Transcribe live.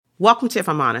Welcome to If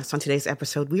I'm Honest. On today's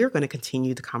episode, we are going to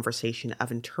continue the conversation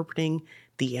of interpreting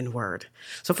the N-word.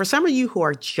 So for some of you who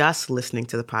are just listening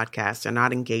to the podcast and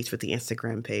not engaged with the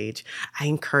Instagram page, I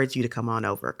encourage you to come on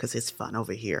over because it's fun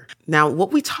over here. Now,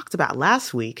 what we talked about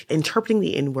last week, interpreting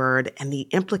the N-word and the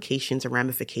implications and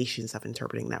ramifications of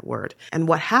interpreting that word. And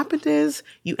what happened is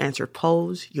you answered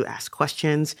polls, you asked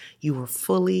questions, you were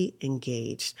fully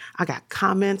engaged. I got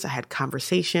comments, I had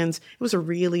conversations. It was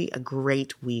a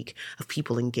great week of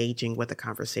people engaging with the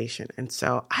conversation. And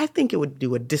so I think it would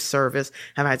do a disservice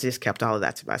if I just kept all of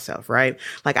that to myself, right?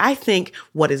 Like, I think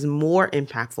what is more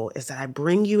impactful is that I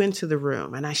bring you into the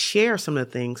room and I share some of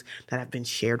the things that have been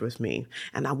shared with me.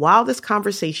 And while this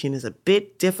conversation is a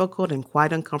bit difficult and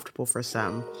quite uncomfortable for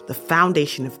some, the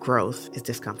foundation of growth is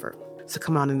discomfort. So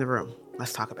come on in the room.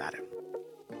 Let's talk about it.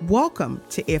 Welcome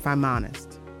to If I'm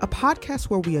Honest, a podcast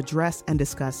where we address and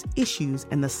discuss issues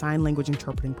in the sign language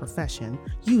interpreting profession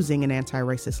using an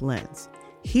anti-racist lens.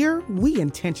 Here, we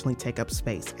intentionally take up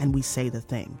space and we say the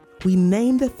thing. We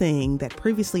name the thing that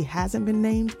previously hasn't been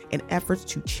named in efforts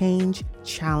to change,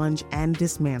 challenge, and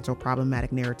dismantle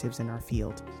problematic narratives in our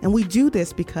field. And we do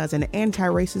this because an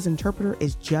anti-racist interpreter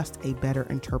is just a better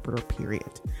interpreter,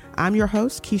 period. I'm your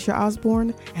host, Keisha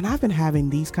Osborne, and I've been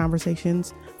having these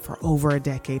conversations for over a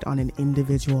decade on an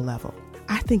individual level.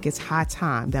 I think it's high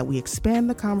time that we expand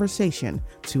the conversation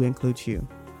to include you.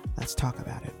 Let's talk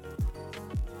about it.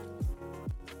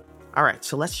 All right,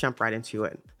 so let's jump right into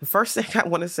it. The first thing I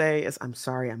want to say is I'm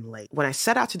sorry I'm late. When I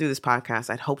set out to do this podcast,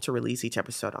 I'd hoped to release each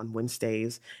episode on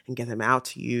Wednesdays and get them out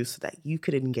to you so that you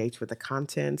could engage with the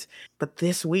content. But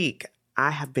this week,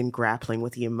 I have been grappling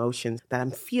with the emotions that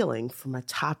I'm feeling from a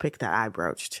topic that I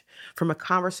broached, from a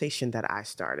conversation that I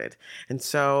started. And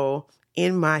so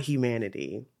in my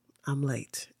humanity, I'm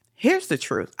late. Here's the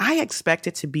truth. I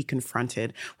expected to be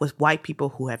confronted with white people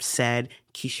who have said,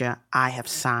 Keisha, I have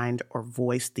signed or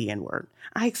voiced the N-word.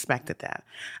 I expected that.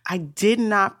 I did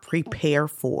not prepare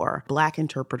for Black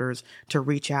interpreters to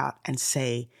reach out and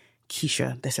say,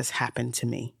 Keisha, this has happened to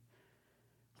me,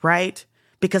 right?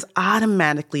 Because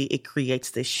automatically it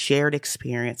creates this shared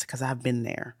experience because I've been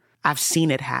there. I've seen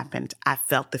it happen. I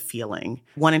felt the feeling.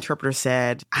 One interpreter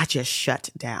said, I just shut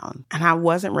down. And I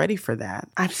wasn't ready for that.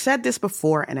 I've said this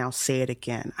before and I'll say it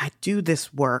again. I do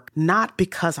this work not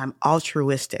because I'm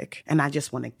altruistic and I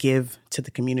just want to give to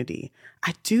the community.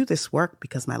 I do this work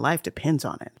because my life depends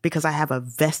on it, because I have a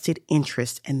vested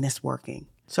interest in this working.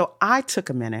 So I took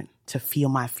a minute to feel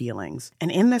my feelings. And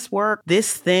in this work,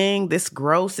 this thing, this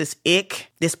gross, this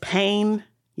ick, this pain,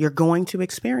 you're going to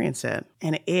experience it,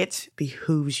 and it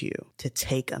behooves you to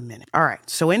take a minute. All right,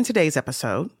 so in today's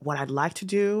episode, what I'd like to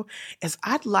do is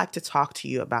I'd like to talk to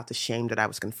you about the shame that I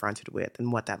was confronted with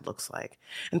and what that looks like.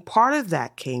 And part of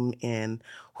that came in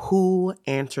who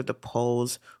answered the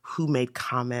polls, who made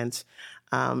comments.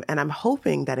 And I'm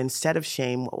hoping that instead of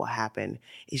shame, what will happen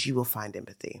is you will find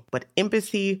empathy. But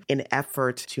empathy in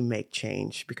effort to make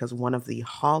change, because one of the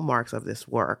hallmarks of this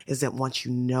work is that once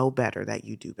you know better, that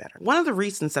you do better. One of the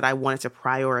reasons that I wanted to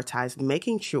prioritize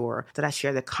making sure that I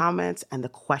share the comments and the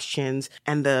questions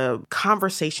and the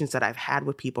conversations that I've had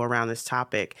with people around this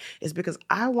topic is because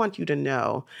I want you to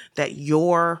know that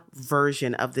your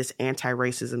version of this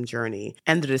anti-racism journey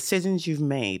and the decisions you've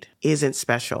made isn't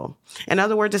special. In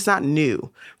other words, it's not new.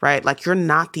 Right? Like, you're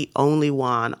not the only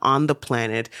one on the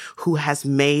planet who has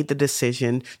made the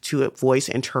decision to voice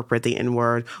interpret the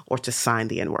N-word or to sign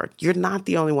the N-word. You're not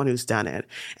the only one who's done it.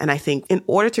 And I think in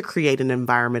order to create an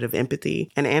environment of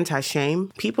empathy and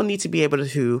anti-shame, people need to be able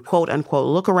to, quote unquote,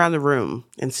 look around the room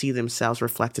and see themselves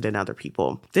reflected in other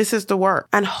people. This is the work.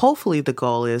 And hopefully the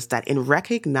goal is that in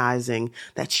recognizing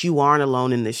that you aren't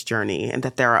alone in this journey and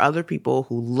that there are other people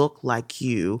who look like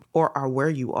you or are where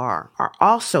you are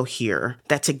also here,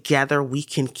 that together we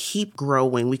can keep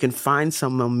growing, we can find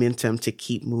some momentum to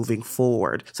keep moving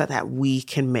forward so that we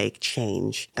can make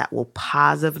change that will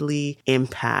positively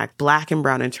impact Black and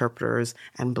Brown interpreters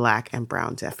and Black and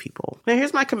Brown deaf people. Now,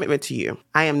 here's my commitment to you.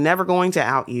 I am never going to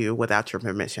out you without your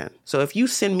permission. So if you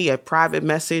send me a private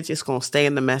message, it's going to stay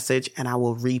in the message and I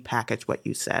will repackage what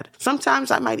you said.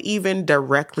 Sometimes I might even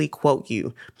directly quote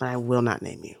you, but I will not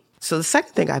name you. So the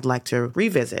second thing I'd like to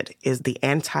revisit is the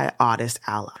anti-audist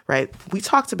ally, right? We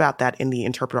talked about that in the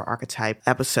interpreter archetype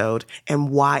episode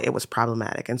and why it was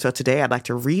problematic. And so today I'd like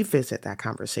to revisit that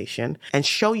conversation and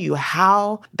show you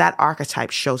how that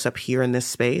archetype shows up here in this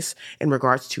space in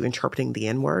regards to interpreting the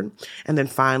N-word. And then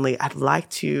finally, I'd like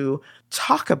to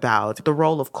talk about the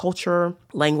role of culture,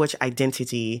 language,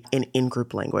 identity in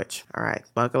in-group language. All right,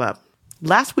 buckle up.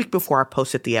 Last week before I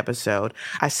posted the episode,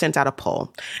 I sent out a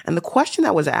poll. And the question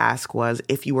that was asked was,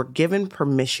 if you were given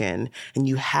permission and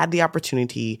you had the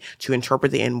opportunity to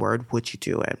interpret the N-word, would you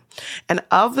do it? And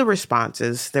of the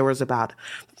responses, there was about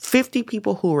 50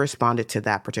 people who responded to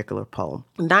that particular poll.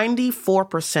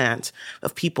 94%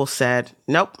 of people said,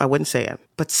 nope, I wouldn't say it.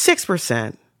 But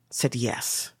 6% said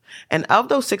yes. And of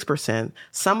those 6%,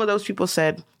 some of those people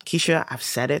said, Keisha, I've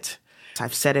said it.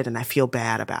 I've said it and I feel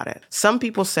bad about it. Some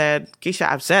people said, Keisha,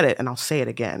 I've said it and I'll say it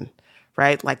again,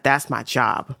 right? Like that's my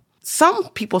job. Some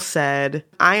people said,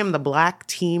 I am the Black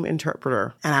team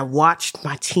interpreter and I watched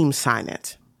my team sign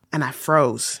it and I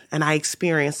froze and I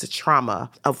experienced the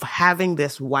trauma of having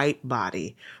this white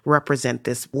body represent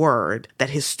this word that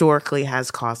historically has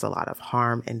caused a lot of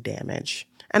harm and damage.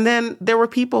 And then there were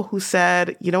people who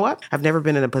said, you know what? I've never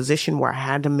been in a position where I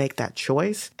had to make that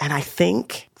choice. And I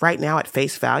think right now at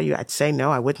face value, I'd say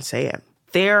no, I wouldn't say it.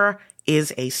 There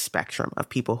is a spectrum of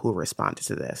people who responded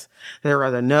to this. There are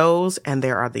the no's and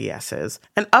there are the yeses.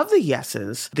 And of the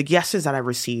yeses that I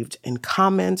received in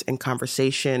comments and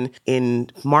conversation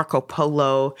in Marco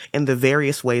Polo, in the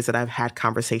various ways that I've had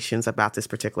conversations about this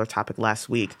particular topic last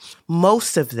week,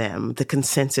 most of them, the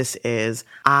consensus is,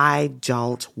 I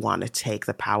don't want to take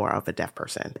the power of a deaf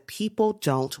person. People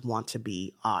don't want to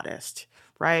be honest.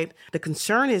 Right? The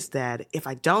concern is that if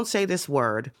I don't say this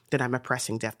word, then I'm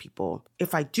oppressing deaf people.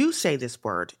 If I do say this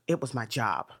word, it was my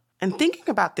job. And thinking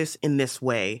about this in this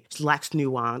way lacks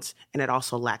nuance, and it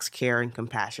also lacks care and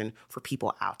compassion for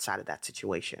people outside of that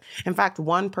situation. In fact,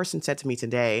 one person said to me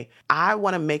today, I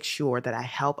want to make sure that I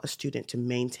help a student to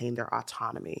maintain their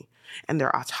autonomy and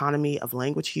their autonomy of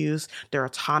language use, their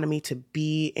autonomy to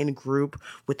be in group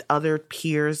with other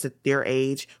peers at their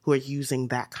age who are using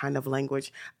that kind of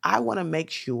language. I want to make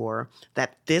sure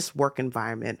that this work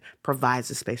environment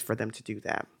provides a space for them to do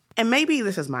that. And maybe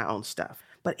this is my own stuff,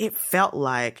 but it felt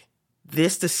like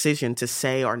this decision to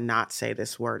say or not say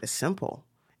this word is simple.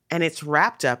 And it's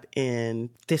wrapped up in,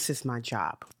 this is my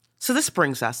job. So this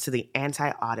brings us to the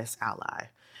anti-audist ally.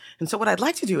 And so what I'd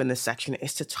like to do in this section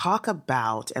is to talk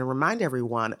about and remind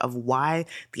everyone of why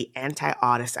the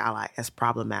anti-audist ally is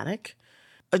problematic,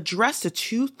 address the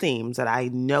two themes that I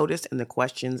noticed in the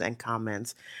questions and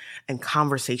comments and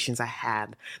conversations I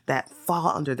had that fall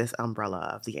under this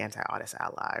umbrella of the anti-audist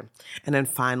ally, and then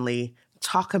finally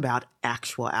talk about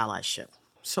actual allyship.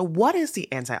 So what is the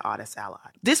anti-audist ally?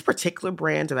 This particular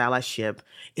brand of allyship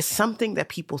is something that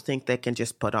people think they can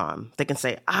just put on. They can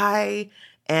say, I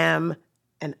am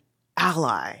an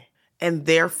ally, and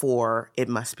therefore it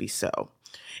must be so.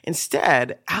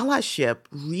 Instead, allyship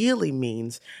really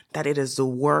means that it is the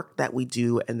work that we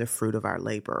do and the fruit of our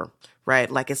labor, right?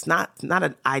 Like it's not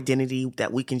an identity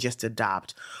that we can just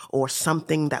adopt or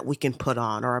something that we can put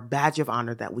on or a badge of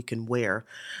honor that we can wear.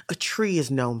 A tree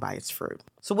is known by its fruit.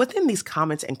 So within these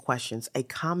comments and questions, a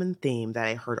common theme that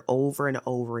I heard over and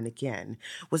over and again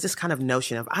was this kind of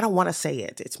notion of, I don't want to say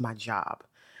it, it's my job.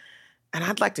 And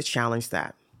I'd like to challenge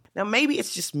that. Now, maybe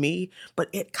it's just me, but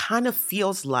it kind of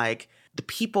feels like the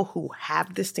people who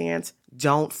have this stance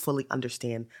don't fully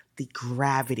understand the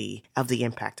gravity of the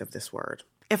impact of this word.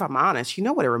 If I'm honest, you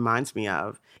know what it reminds me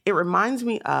of? It reminds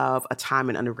me of a time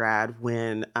in undergrad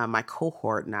when my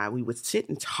cohort and I, we would sit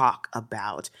and talk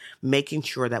about making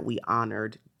sure that we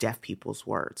honored deaf people's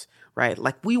words, right?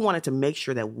 Like we wanted to make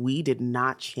sure that we did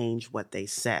not change what they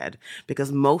said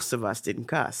because most of us didn't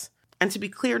cuss. And to be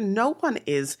clear, no one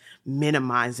is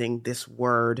minimizing this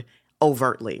word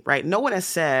overtly, right? No one has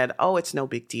said, oh, it's no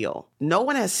big deal. No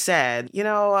one has said,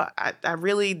 I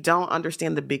really don't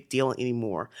understand the big deal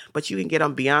anymore. But you can get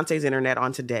on Beyonce's internet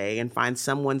on today and find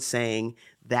someone saying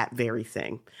that very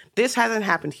thing. This hasn't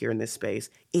happened here in this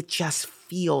space. It just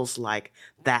feels like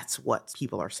that's what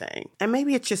people are saying. And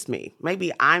maybe it's just me.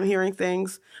 Maybe I'm hearing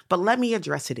things, but let me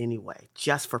address it anyway,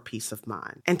 just for peace of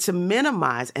mind. And to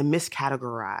minimize and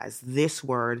miscategorize this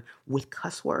word with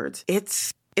cuss words,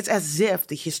 it's as if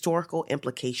the historical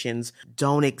implications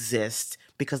don't exist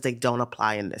because they don't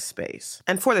apply in this space.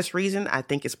 And for this reason, I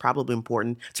think it's probably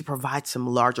important to provide some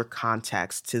larger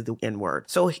context to the N-word.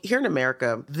 So here in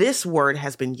America, this word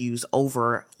has been used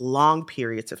over long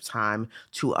periods of time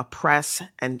to oppress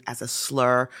and as a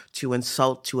slur, to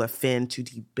insult, to offend, to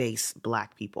debase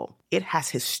Black people. It has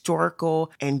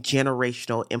historical and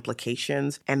generational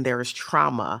implications, and there is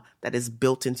trauma that is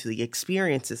built into the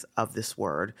experiences of this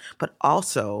word, but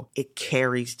also it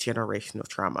carries generational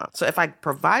trauma. So if I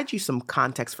provide you some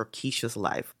context for Keisha's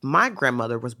life, my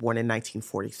grandmother was born in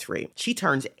 1943. She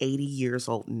turns 80 years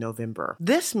old in November.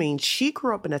 This means she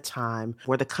grew up in a time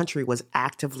where the country was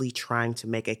actively trying to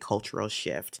make a cultural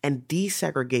shift, and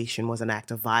desegregation was an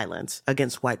act of violence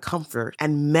against white comfort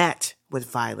and met with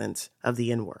violence of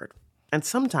the N-word, and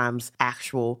sometimes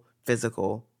actual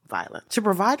physical violence. To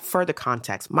provide further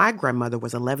context, my grandmother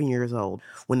was 11 years old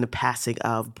when the passing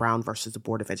of Brown versus the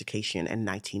Board of Education in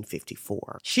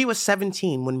 1954. She was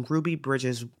 17 when Ruby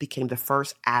Bridges became the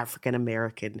first African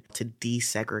American to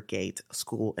desegregate a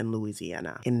school in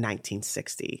Louisiana in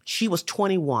 1960. She was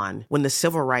 21 when the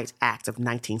Civil Rights Act of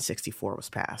 1964 was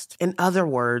passed. In other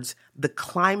words, the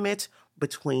climate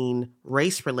between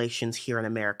race relations here in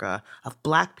America of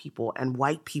Black people and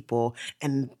white people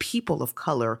and people of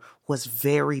color was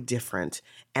very different.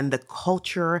 And the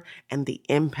culture and the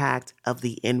impact of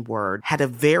the N-word had a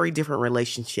very different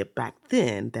relationship back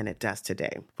then than it does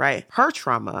today, right? Her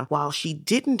trauma, while she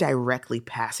didn't directly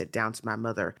pass it down to my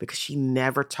mother because she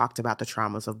never talked about the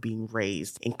traumas of being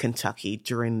raised in Kentucky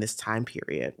during this time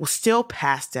period, was still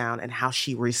passed down in how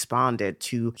she responded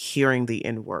to hearing the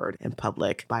N-word in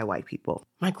public by white people.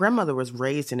 My grandmother was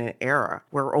raised in an era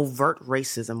where overt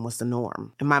racism was the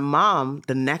norm. And my mom,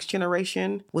 the next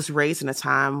generation, was raised in a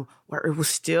time where it was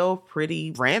still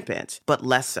pretty rampant, but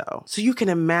less so. So you can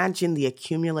imagine the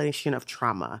accumulation of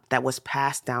trauma that was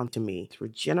passed down to me through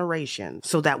generations,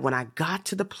 so that when I got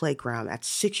to the playground at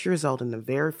 6 years old in the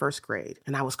very first grade,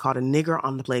 and I was called a nigger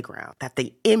on the playground, that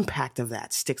the impact of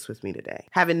that sticks with me today.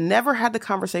 Having never had the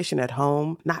conversation at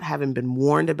home, not having been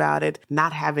warned about it,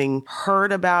 not having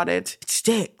heard about it, it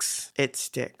sticks. It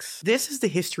sticks. This is the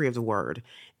history of the word.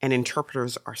 And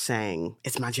interpreters are saying,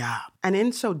 it's my job. And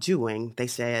in so doing, they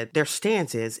said their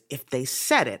stance is, if they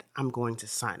said it, I'm going to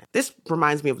sign it. This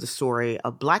reminds me of the story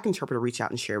a Black interpreter reached out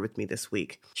and shared with me this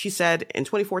week. She said, in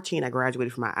 2014, I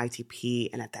graduated from my ITP.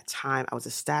 And at that time, I was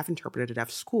a staff interpreter at that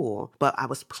school, but I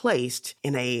was placed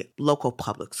in a local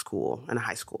public school, in a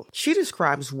high school. She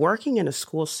describes working in a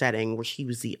school setting where she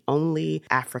was the only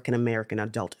African-American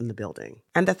adult in the building,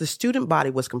 and that the student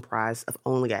body was comprised of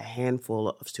only a handful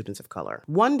of students of color.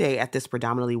 One day at this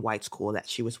predominantly white school that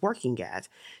she was working at,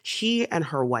 she and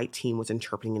her white team was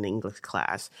interpreting an English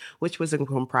class, which was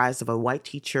comprised of a white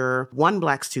teacher, one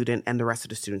Black student, and the rest of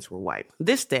the students were white.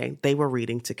 This day, they were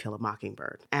reading To Kill a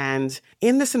Mockingbird. And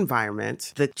in this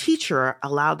environment, the teacher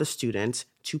allowed the students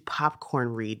to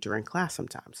popcorn read during class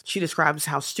sometimes. She describes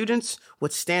how students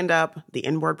would stand up, the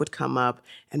N-word would come up,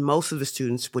 and most of the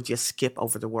students would just skip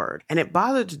over the word. And it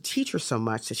bothered the teacher so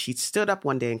much that she stood up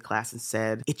one day in class and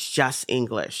said, it's just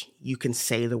English. You can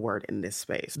say the word in this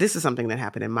space. This is something that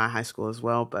happened in my high school as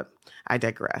well, but I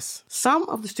digress. Some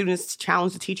of the students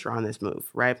challenged the teacher on this move,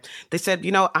 right? They said,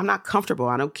 I'm not comfortable.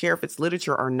 I don't care if it's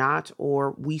literature or not,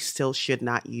 or we still should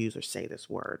not use or say this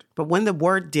word. But when the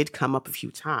word did come up a few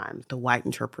times, the white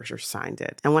interpreter signed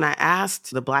it. And when I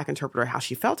asked the Black interpreter how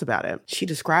she felt about it, she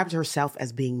described herself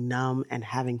as being numb and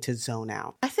having to zone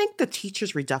out. I think the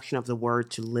teacher's reduction of the word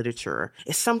to literature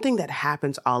is something that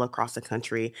happens all across the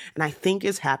country, and I think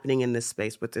is happening in this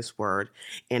space with this word.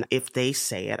 And if they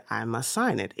say it, I must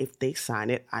sign it. If they sign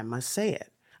it, I must say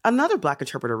it. Another Black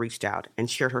interpreter reached out and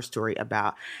shared her story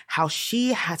about how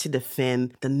she had to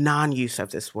defend the non-use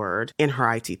of this word in her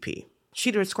ITP. She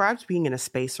describes being in a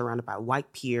space surrounded by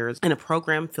white peers in a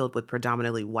program filled with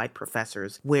predominantly white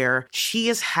professors where she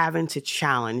is having to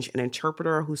challenge an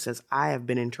interpreter who says, I have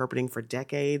been interpreting for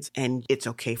decades and it's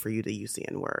okay for you to use the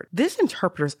N-word. This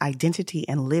interpreter's identity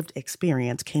and lived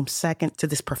experience came second to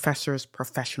this professor's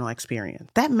professional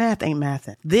experience. That math ain't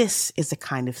mathin'. This is the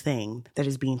kind of thing that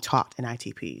is being taught in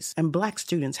ITPs, and Black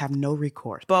students have no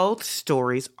recourse. Both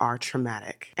stories are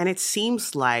traumatic, and it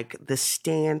seems like the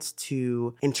stance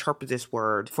to interpret this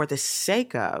word for the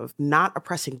sake of not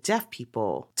oppressing deaf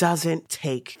people doesn't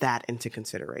take that into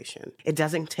consideration. It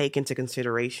doesn't take into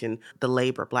consideration the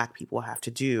labor Black people have to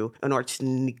do in order to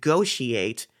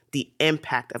negotiate the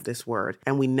impact of this word,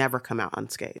 and we never come out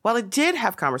unscathed. While I did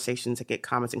have conversations and get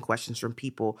comments and questions from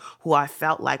people who I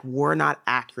felt like were not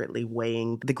accurately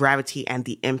weighing the gravity and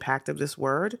the impact of this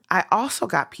word, I also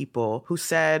got people who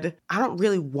said, I don't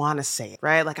really want to say it,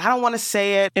 right? Like, I don't want to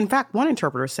say it. In fact, one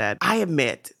interpreter said, I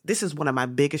admit this is one of my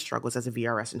biggest struggles as a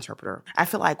VRS interpreter. I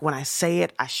feel like when I say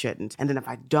it, I shouldn't. And then if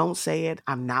I don't say it,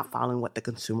 I'm not following what the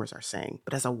consumers are saying.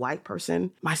 But as a white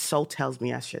person, my soul tells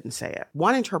me I shouldn't say it.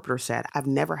 One interpreter said, I've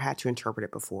never had to interpret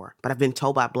it before, but I've been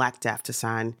told by Black deaf to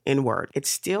sign N-word. It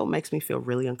still makes me feel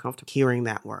really uncomfortable hearing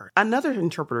that word. Another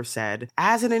interpreter said,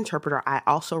 as an interpreter, I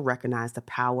also recognize the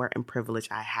power and privilege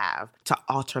I have to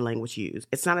alter language use.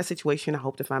 It's not a situation I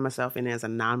hope to find myself in as a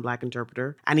non-Black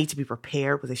interpreter. I need to be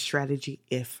prepared with a strategy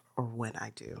if or when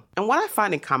I do. And what I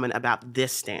find in common about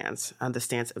this stance, the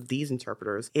stance of these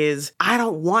interpreters, is I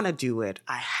don't want to do it,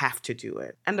 I have to do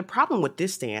it. And the problem with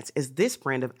this stance is this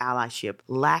brand of allyship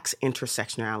lacks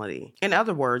intersectionality. In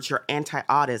other words, your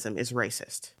anti-autism is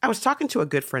racist. I was talking to a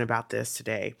good friend about this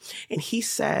today, and he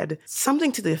said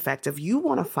something to the effect of, you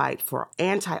want to fight for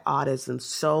anti-autism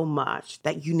so much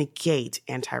that you negate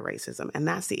anti-racism. And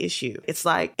that's the issue. It's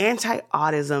like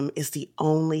anti-autism is the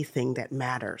only thing that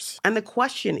matters. And the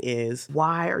question is,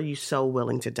 why are you so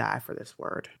willing to die for this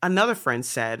word? Another friend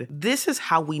said, this is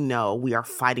how we know we are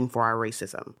fighting for our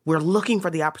racism. We're looking for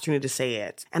the opportunity to say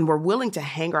it, and we're willing to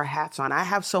hang our hats on, I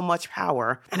have so much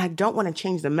power, and I don't want to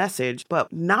change the message,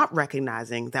 but not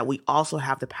recognizing that we also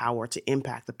have the power to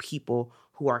impact the people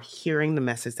who are hearing the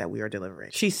message that we are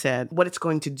delivering. She said, what it's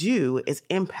going to do is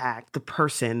impact the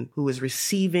person who is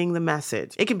receiving the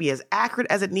message. It can be as accurate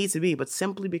as it needs to be, but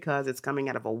simply because it's coming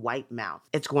out of a white mouth,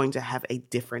 it's going to have a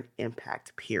different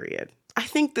impact, period. I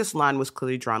think this line was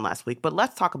clearly drawn last week, but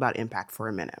let's talk about impact for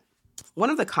a minute.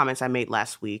 One of the comments I made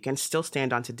last week and still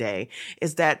stand on today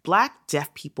is that Black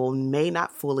deaf people may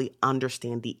not fully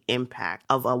understand the impact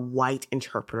of a white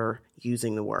interpreter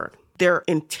using the word. Their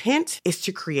intent is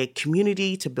to create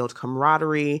community, to build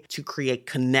camaraderie, to create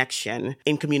connection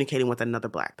in communicating with another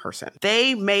Black person.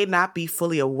 They may not be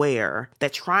fully aware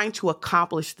that trying to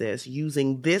accomplish this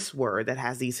using this word that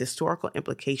has these historical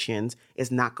implications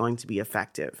is not going to be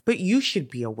effective. But you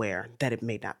should be aware that it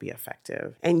may not be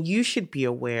effective. And you should be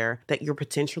aware that you're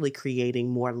potentially creating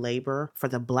more labor for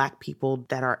the Black people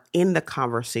that are in the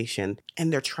conversation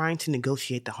and they're trying to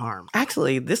negotiate the harm.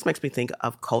 Actually, this makes me think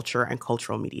of culture and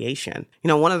cultural mediation.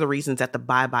 One of the reasons that the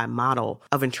bye-bye model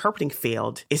of interpreting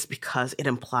failed is because it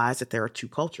implies that there are two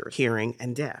cultures, hearing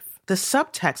and deaf. The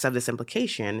subtext of this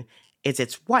implication is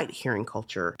it's white hearing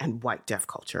culture and white deaf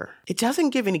culture. It doesn't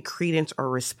give any credence or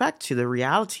respect to the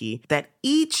reality that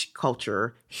each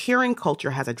culture, hearing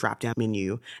culture has a drop-down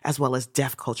menu, as well as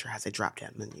deaf culture has a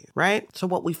drop-down menu, right? So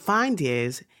what we find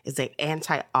is the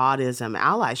anti-autism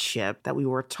allyship that we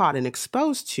were taught and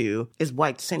exposed to is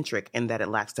white-centric in that it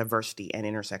lacks diversity and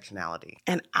intersectionality.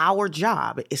 And our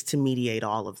job is to mediate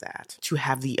all of that, to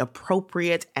have the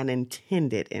appropriate and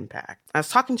intended impact. I was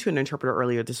talking to an interpreter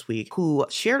earlier this week who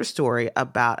shared a story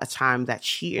about a time that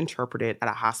she interpreted at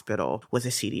a hospital with a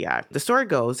CDI. The story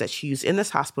goes that she's in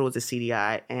this hospital with a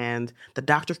CDI and the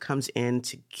doctor comes in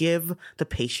to give the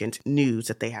patient news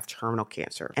that they have terminal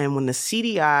cancer. And when the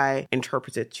CDI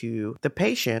interprets it to the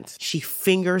patient, she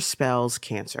finger spells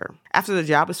cancer. After the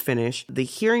job is finished, the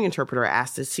hearing interpreter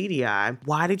asked the CDI,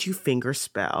 why did you finger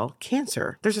spell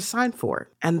cancer? There's a sign for it.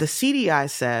 And the CDI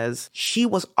says, she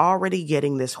was already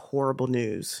getting this horrible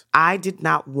news. I did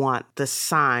not want the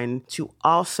sign to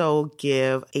also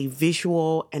give a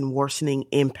visual and worsening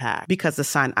impact because the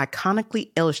sign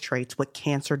iconically illustrates what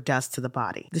cancer does to the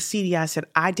body. The CDI said,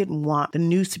 I didn't want the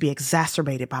news to be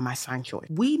exacerbated by my sign choice.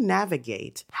 We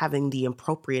navigate having the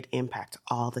appropriate impact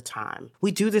all the time.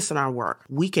 We do this in our work.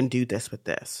 We can do this with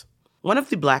this. One of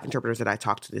the Black interpreters that I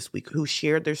talked to this week who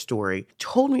shared their story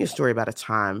told me a story about a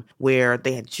time where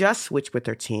they had just switched with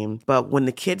their team, but when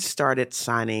the kids started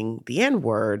signing the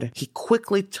N-word, he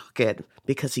quickly took it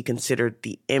because he considered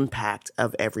the impact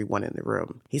of everyone in the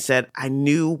room. He said, I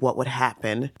knew what would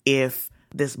happen if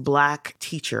this Black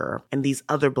teacher and these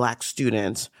other Black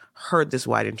students heard this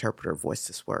white interpreter voice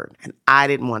this word, and I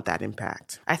didn't want that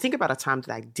impact. I think about a time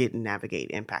that I didn't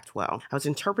navigate impact well. I was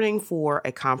interpreting for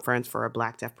a conference for a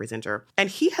Black deaf presenter, and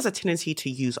he has a tendency to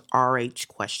use RH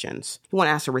questions. You want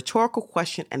to ask a rhetorical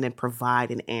question and then provide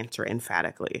an answer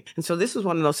emphatically. And so this was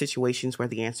one of those situations where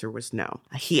the answer was no.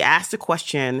 He asked a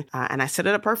question, and I set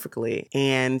it up perfectly,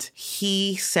 and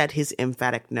he said his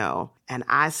emphatic no. And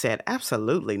I said,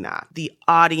 absolutely not. The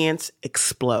audience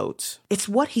explodes. It's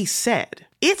what he said.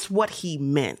 It's what he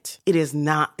meant. It is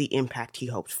not the impact he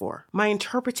hoped for. My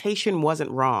interpretation wasn't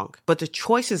wrong, but the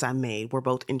choices I made were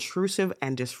both intrusive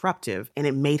and disruptive, and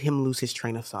it made him lose his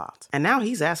train of thought. And now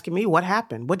he's asking me what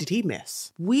happened. What did he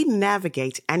miss? We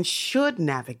navigate and should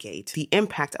navigate the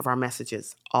impact of our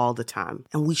messages all the time,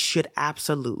 and we should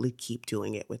absolutely keep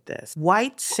doing it with this.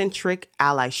 White-centric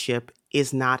allyship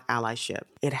is not allyship.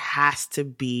 It has to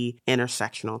be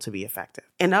intersectional to be effective.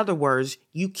 In other words,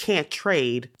 you can't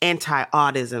trade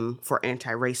anti-autism for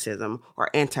anti-racism or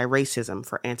anti-racism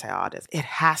for anti-autism. It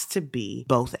has to be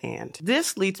both and.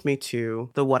 This leads me to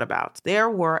the what about. There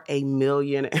were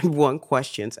 1,000,001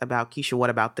 questions about, Keisha, what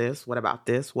about this? What about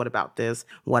this? What about this?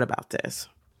 What about this?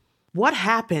 What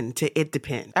happened to it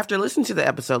depends? After listening to the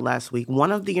episode last week, one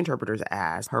of the interpreters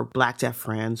asked her Black deaf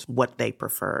friends what they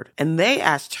preferred. And they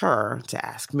asked her to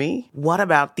ask me, what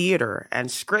about theater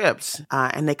and scripts?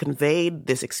 And they conveyed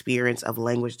this experience of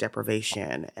language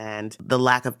deprivation and the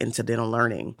lack of incidental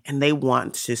learning. And they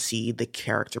want to see the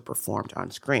character performed on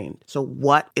screen. So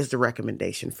what is the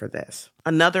recommendation for this?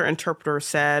 Another interpreter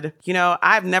said,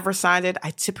 I've never signed it.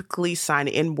 I typically sign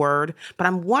in Word, but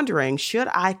I'm wondering, should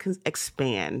I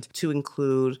expand to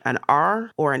include an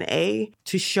R or an A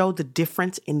to show the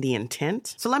difference in the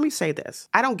intent? So let me say this.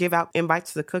 I don't give out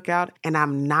invites to the cookout, and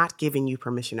I'm not giving you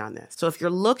permission on this. So if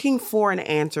you're looking for an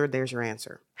answer, there's your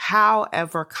answer.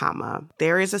 However,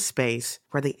 there is a space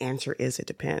where the answer is it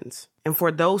depends. And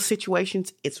for those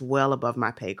situations, it's well above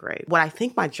my pay grade. What I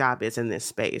think my job is in this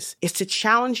space is to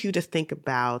challenge you to think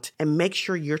about and make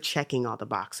sure you're checking all the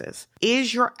boxes.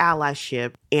 Is your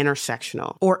allyship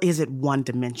intersectional or is it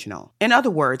one-dimensional? In other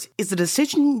words, is the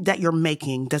decision that you're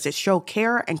making, does it show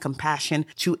care and compassion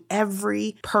to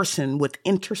every person with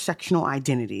intersectional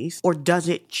identities, or does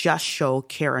it just show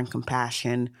care and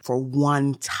compassion for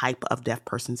one type of deaf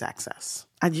person's access?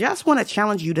 I just want to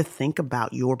challenge you to think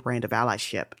about your brand of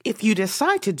allyship. If you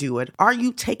decide to do it, are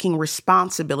you taking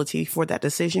responsibility for that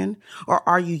decision? Or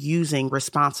are you using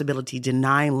responsibility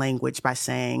denying language by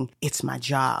saying, it's my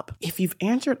job? If you've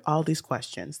answered all these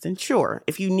questions, then sure,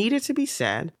 if you need it to be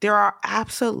said, there are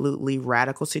absolutely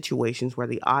radical situations where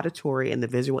the auditory and the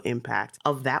visual impact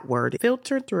of that word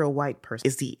filtered through a white person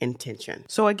is the intention.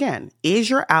 So again, is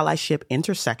your allyship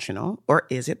intersectional or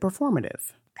is it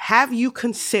performative? Have you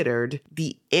considered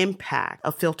the impact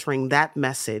of filtering that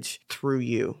message through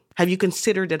you? Have you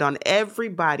considered it on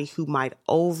everybody who might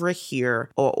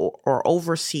overhear or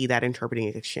oversee that interpreting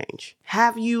exchange?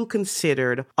 Have you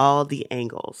considered all the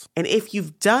angles? And if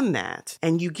you've done that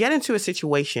and you get into a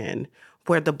situation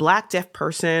where the Black deaf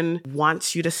person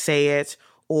wants you to say it,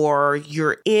 or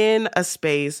you're in a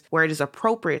space where it is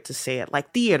appropriate to say it,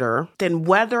 like theater, then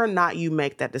whether or not you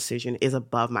make that decision is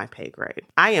above my pay grade.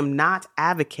 I am not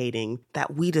advocating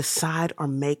that we decide or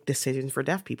make decisions for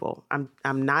deaf people.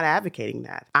 I'm not advocating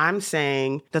that. I'm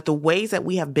saying that the ways that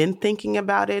we have been thinking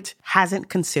about it hasn't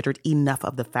considered enough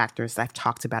of the factors that I've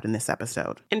talked about in this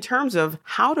episode. In terms of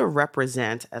how to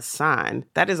represent a sign,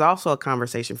 that is also a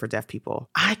conversation for deaf people.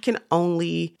 I can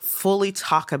only fully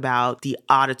talk about the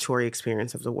auditory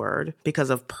experience of the word because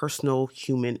of personal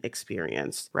human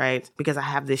experience, right? Because I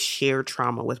have this shared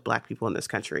trauma with Black people in this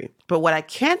country. But what I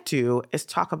can't do is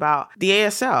talk about the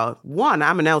ASL. One,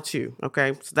 I'm an L2,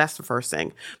 okay? So that's the first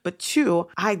thing. But two,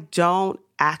 I don't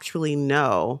actually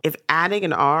know if adding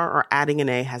an R or adding an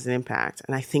A has an impact.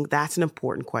 And I think that's an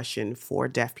important question for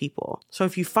deaf people. So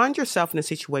if you find yourself in a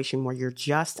situation where you're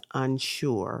just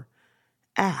unsure,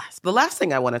 ask. The last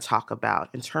thing I want to talk about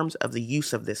in terms of the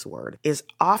use of this word is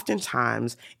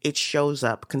oftentimes it shows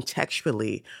up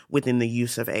contextually within the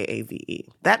use of AAVE.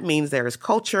 That means there is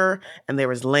culture and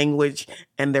there is language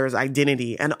and there is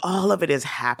identity, and all of it is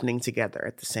happening together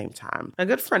at the same time. A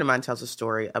good friend of mine tells a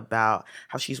story about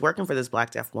how she's working for this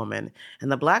Black deaf woman,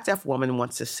 and the Black deaf woman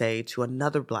wants to say to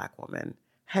another Black woman,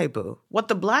 hey, boo. What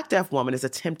the Black deaf woman is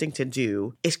attempting to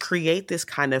do is create this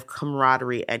kind of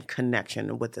camaraderie and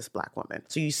connection with this Black woman.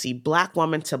 So you see Black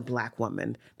woman to Black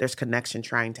woman, there's connection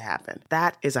trying to happen.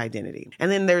 That is identity. And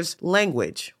then there's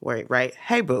language, right?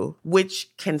 Hey, boo, which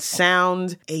can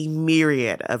sound a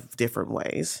myriad of different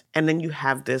ways. And then you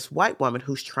have this white woman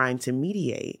who's trying to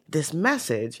mediate this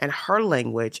message, and her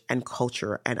language and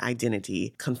culture and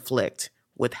identity conflict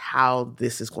with how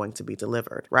this is going to be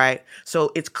delivered, right?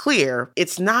 So it's clear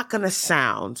it's not going to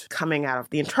sound coming out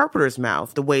of the interpreter's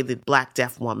mouth the way the Black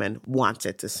deaf woman wants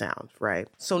it to sound, right?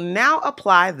 So now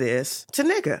apply this to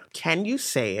nigga. Can you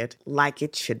say it like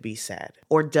it should be said?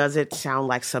 Or does it sound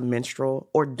like some minstrel?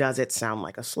 Or does it sound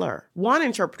like a slur? One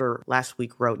interpreter last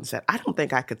week wrote and said, I don't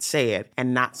think I could say it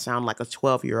and not sound like a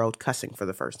 12-year-old cussing for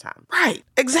the first time. Right,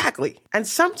 exactly. And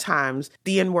sometimes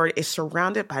the N-word is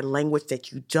surrounded by language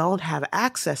that you don't have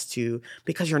access to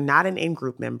because you're not an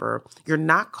in-group member, you're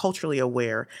not culturally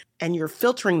aware, and you're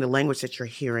filtering the language that you're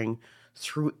hearing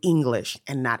through English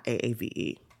and not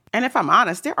AAVE. And if I'm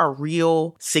honest, there are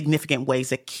real significant ways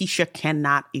that Keisha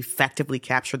cannot effectively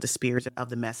capture the spirit of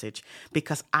the message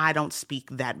because I don't speak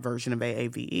that version of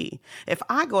AAVE. If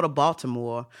I go to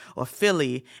Baltimore or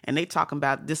Philly and they talking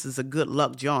about this is a good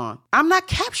luck, John, I'm not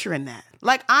capturing that.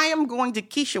 Like, I am going to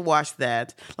Keisha wash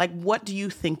that. Like, what do you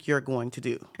think you're going to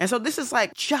do? And so this is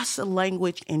like just a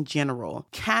language in general.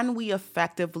 Can we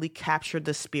effectively capture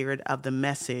the spirit of the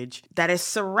message that is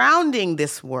surrounding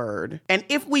this word? And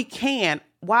if we can,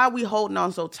 why are we holding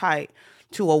on so tight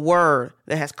to a word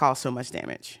that has caused so much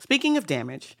damage. Speaking of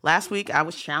damage, last week I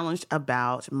was challenged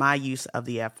about my use of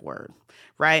the F word,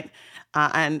 right?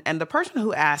 And the person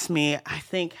who asked me, I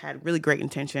think, had really great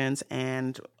intentions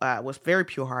and was very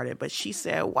pure-hearted, but she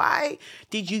said, why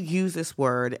did you use this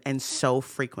word and so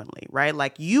frequently, right?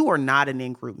 Like, you are not an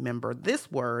in-group member.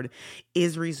 This word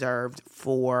is reserved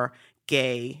for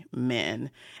gay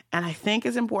men. And I think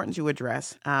it's important to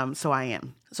address, so I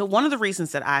am. So one of the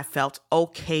reasons that I felt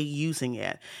okay using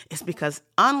it is because,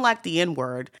 unlike the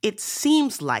N-word, it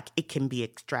seems like it can be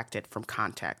extracted from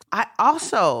context. I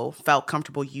also felt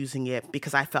comfortable using it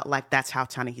because I felt like that's how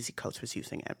Ta-Nehisi Coates was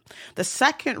using it. The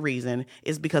second reason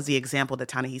is because the example that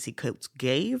Ta-Nehisi Coates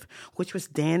gave, which was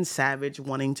Dan Savage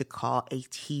wanting to call a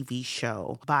TV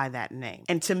show by that name.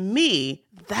 And to me,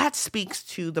 that speaks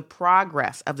to the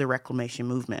progress of the reclamation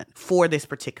movement for this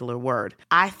particular word.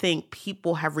 I think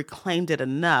people have reclaimed it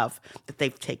enough that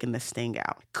they've taken the sting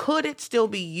out. Could it still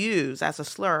be used as a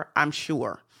slur? I'm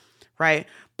sure, right?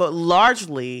 But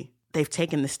largely, they've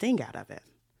taken the sting out of it,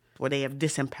 where they have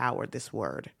disempowered this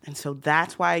word. And so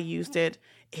that's why I used it.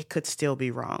 It could still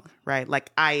be wrong, right?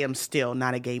 Like, I am still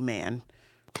not a gay man.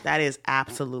 That is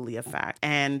absolutely a fact.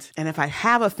 And if I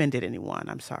have offended anyone,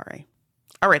 I'm sorry.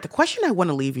 All right, the question I want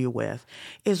to leave you with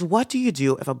is, what do you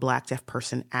do if a Black deaf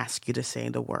person asks you to say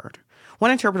the word?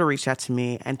 One interpreter reached out to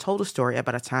me and told a story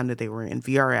about a time that they were in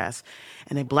VRS,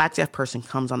 and a Black deaf person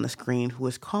comes on the screen who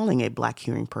is calling a Black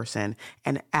hearing person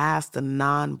and asks the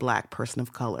non-Black person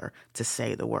of color to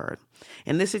say the word.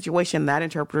 In this situation, that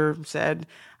interpreter said,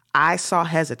 I saw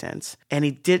hesitance, and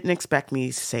he didn't expect me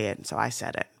to say it, so I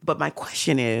said it. But my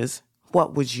question is,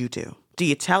 what would you do? Do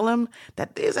you tell him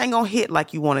that this ain't gonna hit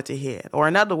like you want it to hit? Or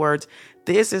in other words,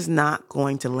 this is not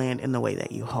going to land in the way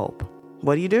that you hope?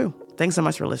 What do you do? Thanks so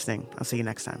much for listening. I'll see you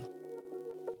next time.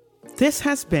 This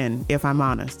has been If I'm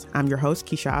Honest. I'm your host,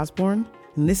 Keisha Osborne,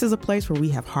 and this is a place where we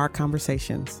have hard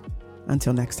conversations.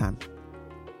 Until next time.